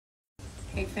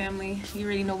Hey family, you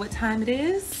already know what time it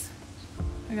is.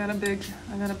 I got a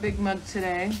big mug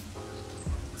today.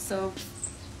 So,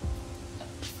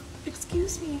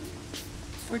 excuse me.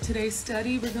 For today's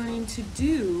study, we're going to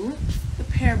do the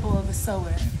parable of the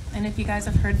sower. And if you guys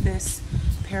have heard this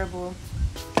parable,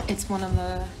 it's one of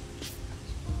the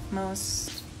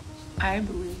most, I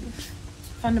believe,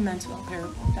 fundamental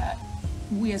parable that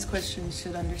we as Christians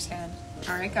should understand.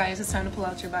 All right, guys, it's time to pull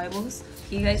out your Bibles.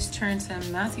 You guys turn to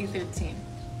Matthew 13.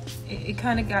 It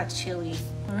kind of got chilly.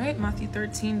 All right, Matthew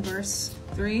 13, verse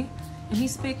 3. And he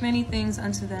spake many things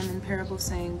unto them in parables,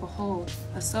 saying, Behold,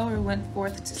 a sower went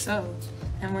forth to sow.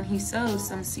 And when he sowed,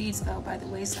 some seeds fell by the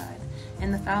wayside,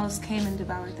 and the fowls came and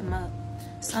devoured them up.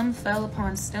 Some fell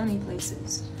upon stony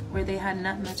places, where they had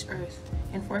not much earth,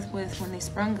 and forthwith when they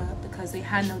sprung up, because they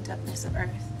had no depthness of earth.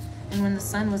 And when the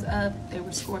sun was up, they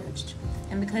were scorched.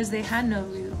 And because they had no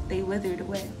root, they withered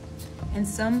away. And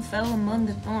some fell among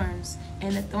the thorns,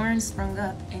 and the thorns sprung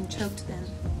up and choked them.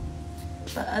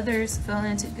 But others fell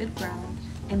into good ground,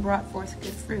 and brought forth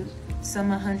good fruit, some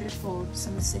 100-fold,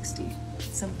 some 60,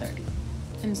 some 30.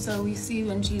 And so we see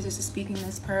when Jesus is speaking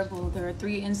this parable, there are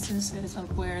 3 instances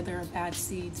of where there are bad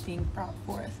seeds being brought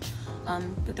forth.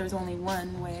 But there's only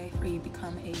one way where you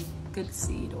become a good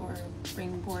seed or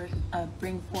bring forth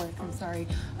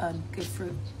good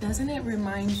fruit. Doesn't it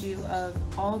remind you of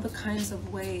all the kinds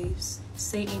of ways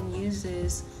Satan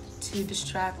uses to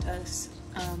distract us?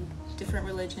 Different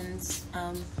religions,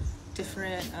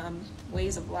 different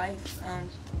ways of life.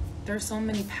 There are so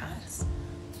many paths,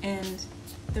 and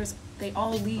they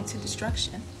all lead to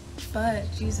destruction. But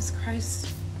Jesus Christ,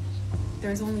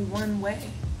 there's only one way,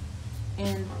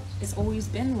 and it's always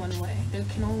been one way. There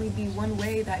can only be one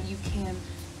way that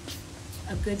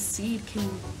a good seed can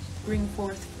bring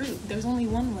forth fruit. There's only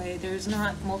one way. There's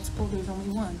not multiple, there's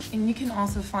only one. And you can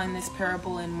also find this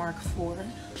parable in Mark 4.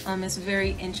 It's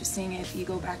very interesting if you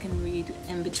go back and read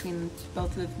in between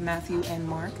both of Matthew and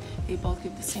Mark. They both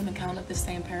give the same account of the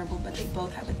same parable, but they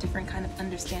both have a different kind of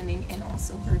understanding and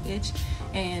also verbiage,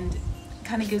 and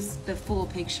kind of gives the full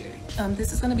picture.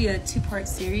 This is going to be a 2-part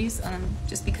series,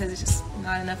 just because it's just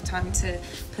not enough time to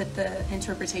put the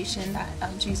interpretation that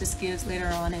Jesus gives later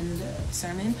on in the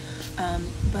sermon.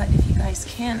 But if you guys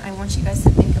can, I want you guys to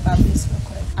think about this real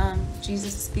quick.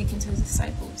 Jesus is speaking to his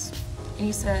disciples, and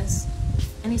he says,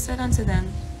 and he said unto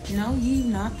them, Know ye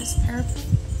not this parable?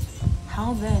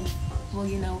 How then will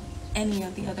you know any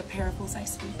of the other parables I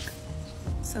speak?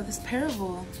 So this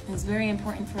parable is very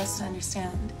important for us to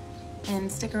understand.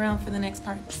 And stick around for the next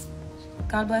parts.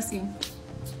 God bless you.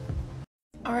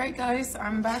 Alright guys,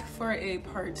 I'm back for a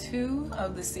part 2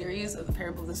 of the series of the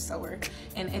parable of the sower.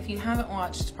 And if you haven't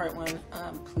watched part 1,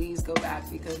 please go back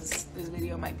because this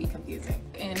video might be confusing.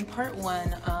 In part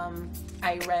 1,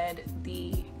 I read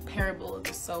the parable of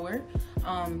the sower,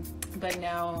 but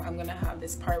now I'm gonna have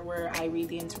this part where I read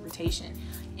the interpretation.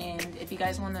 And if you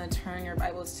guys want to turn your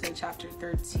Bibles to chapter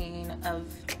 13 of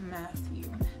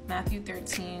Matthew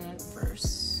 13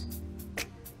 verse,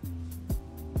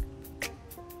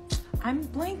 I'm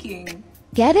blanking.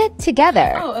 Get it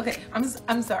together. Oh, okay.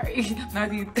 I'm sorry.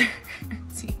 Matthew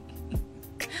 13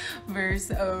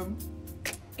 verse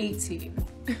 18.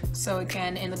 So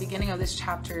again, in the beginning of this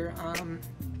chapter,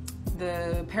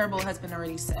 the parable has been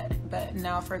already said, but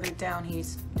now further down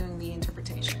he's doing the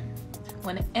interpretation.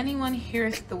 When anyone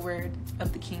heareth the word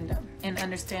of the kingdom, and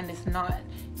understandeth not,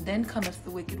 then cometh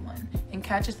the wicked one, and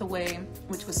catcheth away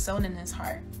which was sown in his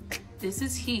heart. This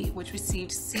is he which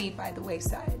received seed by the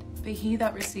wayside. But he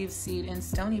that receives seed in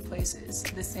stony places,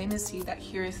 the same is he that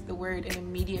heareth the word, and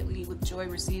immediately with joy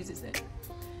receives it.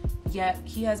 Yet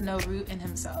he has no root in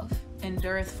himself,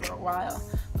 endureth for a while.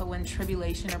 But when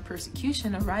tribulation or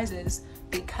persecution arises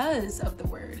because of the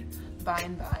word, by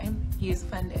and by he is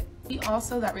offended. He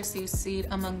also that receives seed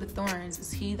among the thorns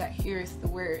is he that heareth the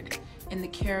word, and the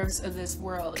cares of this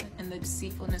world and the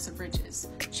deceitfulness of riches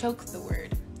choke the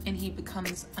word, and he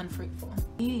becomes unfruitful.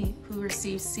 He who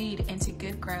receives seed into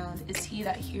good ground is he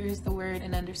that hears the word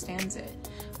and understands it,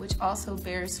 which also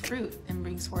bears fruit and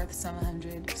brings forth some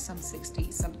 100, some 60,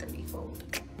 some 30-fold.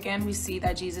 Again, we see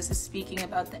that Jesus is speaking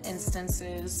about the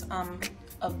instances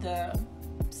of the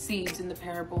seeds in the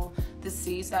parable, the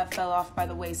seeds that fell off by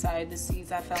the wayside, the seeds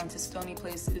that fell into stony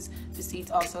places, the seeds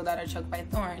also that are choked by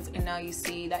thorns. And now you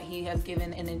see that he has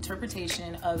given an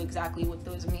interpretation of exactly what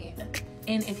those mean.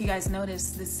 And if you guys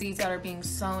notice, the seeds that are being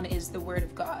sown is the word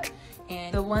of God.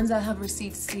 And the ones that have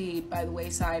received seed by the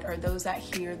wayside are those that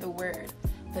hear the word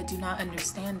but do not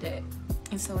understand it.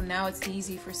 And so now it's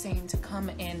easy for Satan to come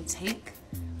and take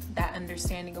that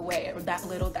understanding away, or that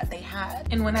little that they had.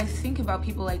 And when I think about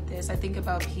people like this, I think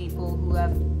about people who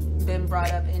have been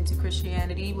brought up into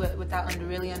Christianity without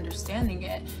really understanding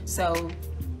it. So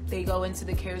they go into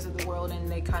the cares of the world and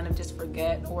they kind of just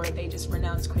forget, or they just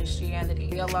renounce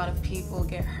Christianity. A lot of people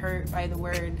get hurt by the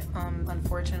word,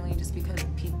 unfortunately, just because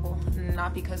of people,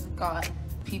 not because of God.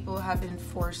 People have been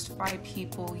forced by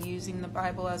people using the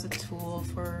Bible as a tool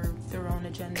for their own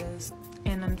agendas.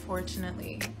 And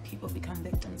unfortunately, people become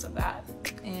victims of that.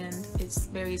 And it's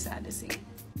very sad to see.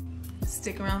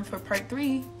 Stick around for part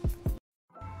 3.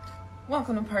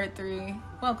 Welcome to part 3.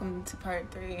 Welcome to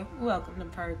part 3. Welcome to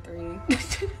part 3.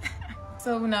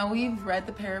 So now we've read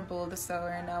the parable of the sower,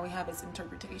 and now we have its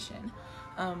interpretation.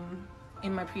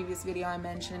 In my previous video, I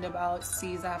mentioned about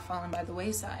seeds that have fallen by the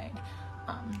wayside.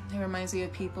 It reminds me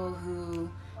of people who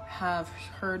have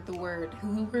heard the word,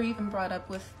 who were even brought up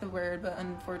with the word, but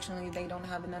unfortunately they don't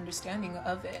have an understanding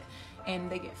of it, and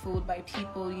they get fooled by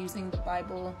people using the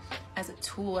Bible as a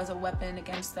tool, as a weapon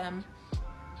against them.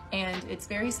 And it's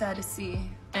very sad to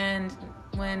see. And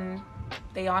when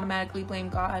they automatically blame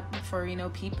God for,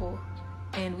 people,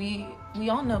 and we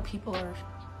all know people are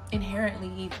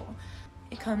inherently evil.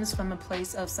 It comes from a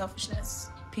place of selfishness.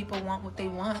 People want what they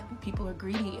want. People are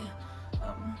greedy.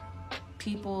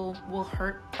 People will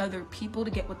hurt other people to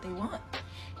get what they want,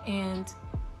 and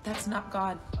that's not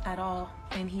God at all.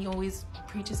 And he always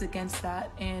preaches against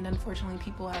that. And unfortunately,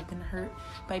 people have been hurt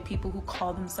by people who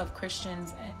call themselves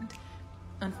Christians and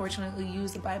unfortunately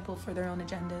use the Bible for their own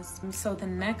agendas. And so the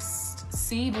next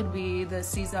seed would be the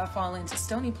seeds that fall into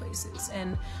stony places,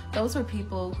 and those are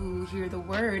people who hear the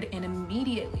word and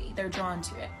immediately they're drawn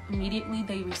to it. Immediately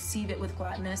they receive it with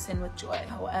gladness and with joy.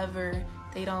 However,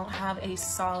 they don't have a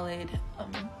solid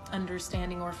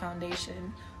understanding or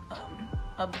foundation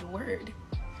of the word.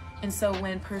 And so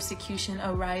when persecution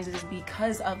arises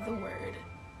because of the word,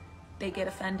 they get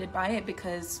offended by it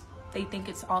because they think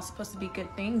it's all supposed to be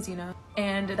good things,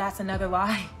 and that's another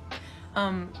lie.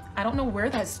 I don't know where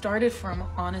that started from,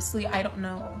 honestly. I don't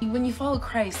know. When you follow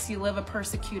Christ, you live a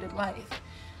persecuted life.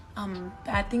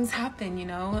 Bad things happen,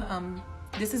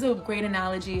 This is a great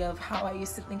analogy of how I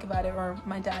used to think about it, or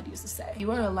my dad used to say.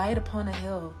 You are a light upon a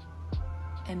hill,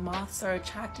 and moths are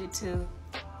attracted to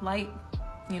light,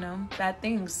 bad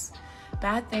things.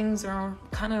 Bad things are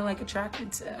kind of like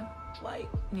attracted to light,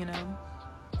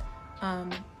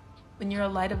 When you're a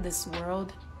light of this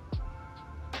world,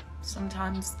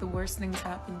 sometimes the worst things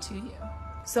happen to you.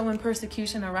 So when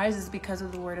persecution arises because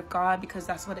of the word of God, because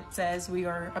that's what it says, we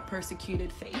are a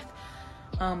persecuted faith,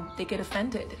 they get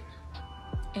offended.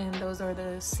 And those are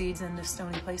the seeds in the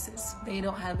stony places. They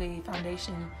don't have a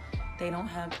foundation. They don't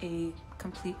have a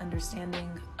complete understanding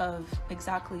of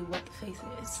exactly what the faith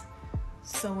is.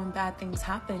 So when bad things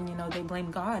happen, they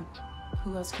blame God.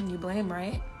 Who else can you blame,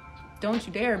 right? Don't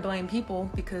you dare blame people,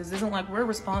 because it isn't like we're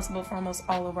responsible for almost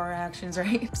all of our actions,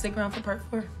 right? Stick around for part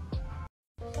 4.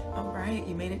 All right,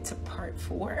 you made it to part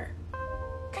 4.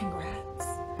 Congrats.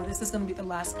 Well, this is going to be the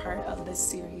last part of this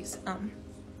series.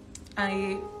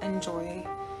 I enjoy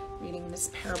reading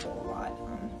this parable a lot.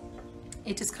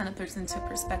 It just kind of puts into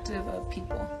perspective of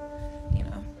people,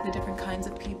 the different kinds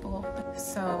of people.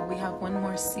 So we have one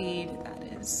more seed that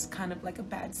is kind of like a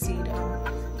bad seed.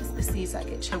 It's the seeds that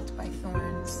get choked by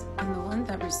thorns. And the one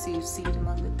that receives seed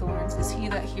among the thorns is he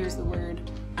that hears the word,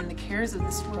 and the cares of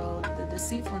this world, the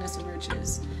deceitfulness of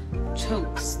riches,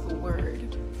 chokes the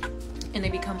word, and they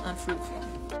become unfruitful.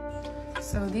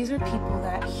 So these are people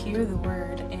that hear the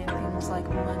word, and things like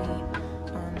money,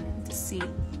 deceit,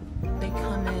 they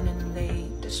come in and they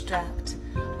distract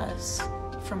us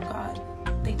from God.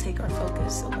 They take our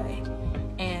focus away,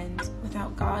 and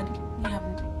without God, we have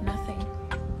nothing.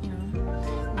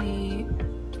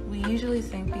 We usually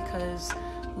think because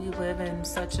we live in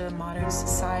such a modern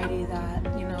society that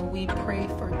we pray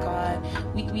for God.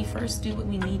 We first do what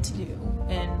we need to do,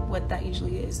 and what that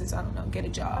usually is I don't know, get a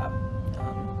job,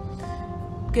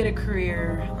 get a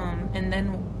career, and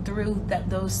then through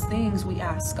those things we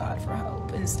ask God for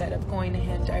help, instead of going to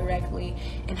him directly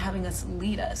and having us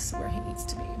lead us where he needs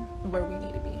to be, where we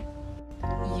need to be.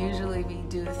 Usually we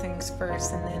do things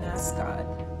first and then ask God.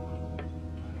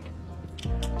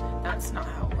 That's not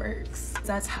how it works.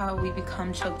 That's how we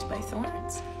become choked by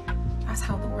thorns. That's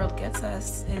how the world gets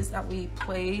us, is that we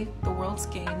play the world's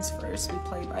games first, we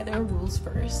play by their rules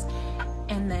first,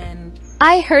 and then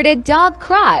I heard a dog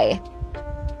cry.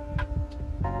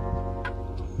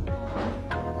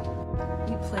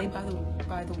 play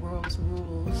by the world's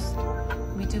rules.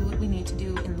 We do what we need to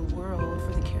do in the world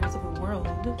for the cares of the world,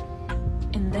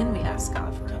 and then we ask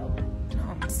God for help.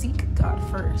 Seek God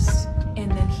first,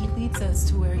 and then he leads us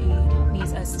to where he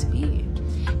needs us to be.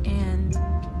 And,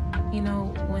 you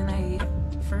know, when I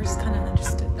first kind of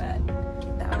understood that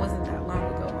wasn't that long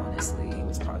ago, honestly. It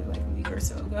was probably like a week or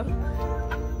so ago.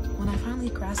 When I finally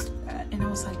grasped that, and I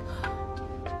was like,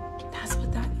 that's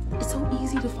what that, it's so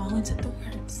easy to fall into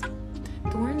thorns.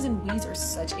 Thorns and weeds are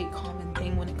such a common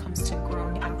thing when it comes to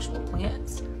growing actual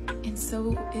plants. And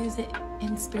so is it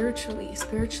in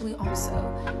spiritually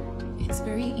also. It's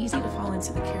very easy to fall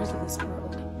into the cares of this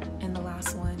world. And the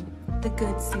last one, the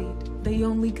good seed, the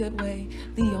only good way,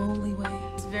 the only way.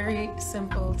 It's very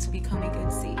simple to become a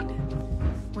good seed.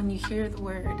 When you hear the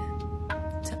word,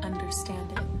 to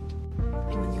understand it.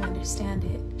 And when you understand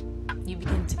it, you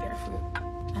begin to bear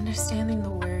fruit. Understanding the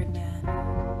word,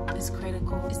 man, is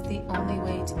critical. It's the only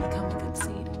way to become a good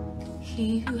seed.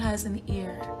 He who has an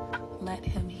ear, let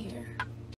him hear.